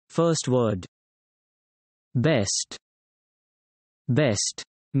First word. Best. Best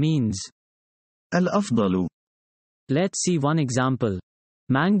means. الأفضل. Let's see one example.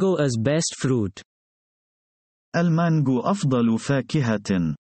 Mango is best fruit. المانجو أفضل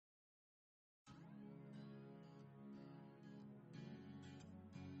فاكهة.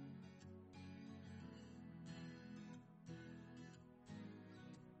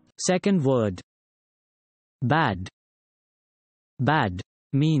 Second word. Bad. Bad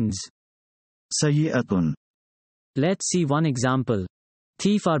means. سيئة. Let's see one example.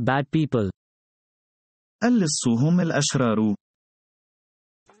 Thief are bad people. اللص هم الأشرار.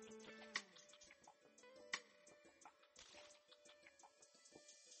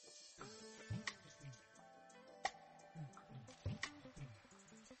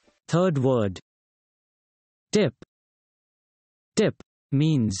 Third word. Tip. Tip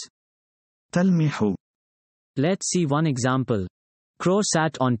means. تلمح. Let's see one example. Crow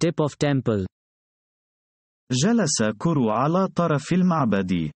sat on tip of temple. جلس كرو على طرف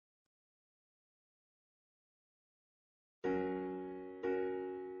المعبد.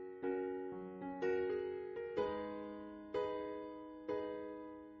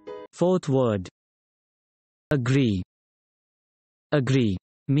 Fourth word. Agree. Agree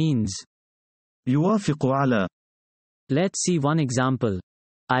means. يوافق على. Let's see one example.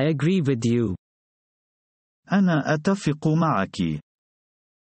 I agree with you. أنا أتفق معك.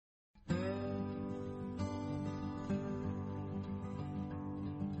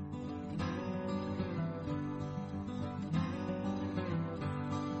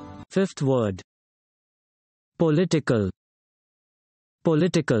 Fifth word. Political.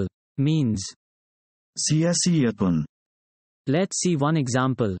 Political means. سياسية. Let's see one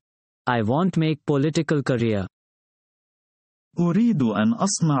example. I won't make political career. أريد أن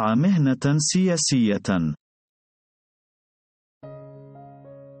أصنع مهنة سياسية.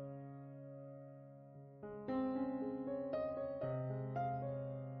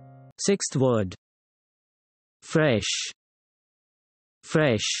 Sixth word. Fresh.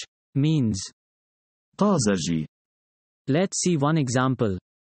 Fresh means. طازج. Let's see one example.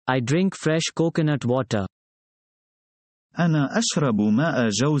 I drink fresh coconut water. أنا أشرب ماء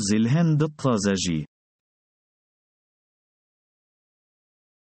جوز الهند الطازج.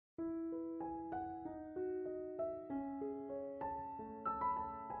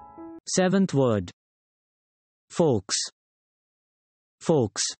 Seventh word. Folks.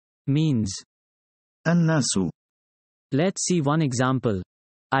 Folks means. الناس. Let's see one example.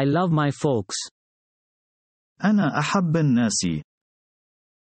 I love my folks. أنا أحب الناس.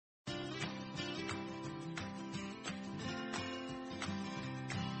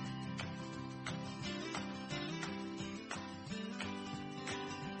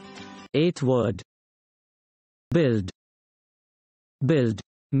 Eighth word. Build. Build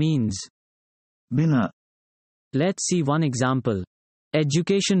means. بناء. Let's see one example.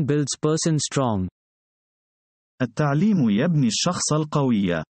 Education builds person strong. التعليم يبني الشخص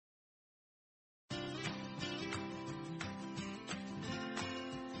القوي.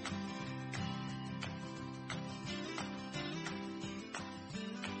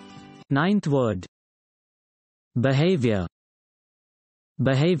 Ninth word. Behavior.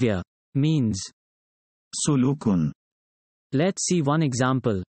 Behavior means. سلوك. Let's see one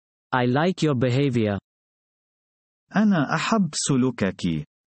example. I like your behavior. أنا أحب سلوكك.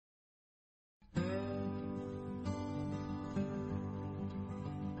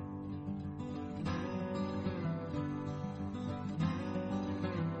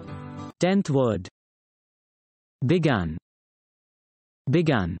 Tenth word. Began.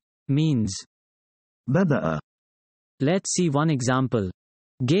 Began means. بدأ. Let's see one example.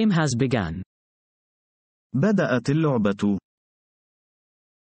 Game has begun. بدأت اللعبة.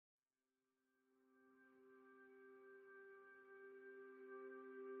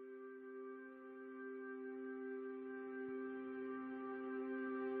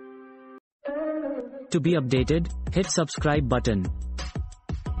 To be updated, hit subscribe button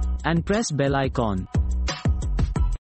and press bell icon.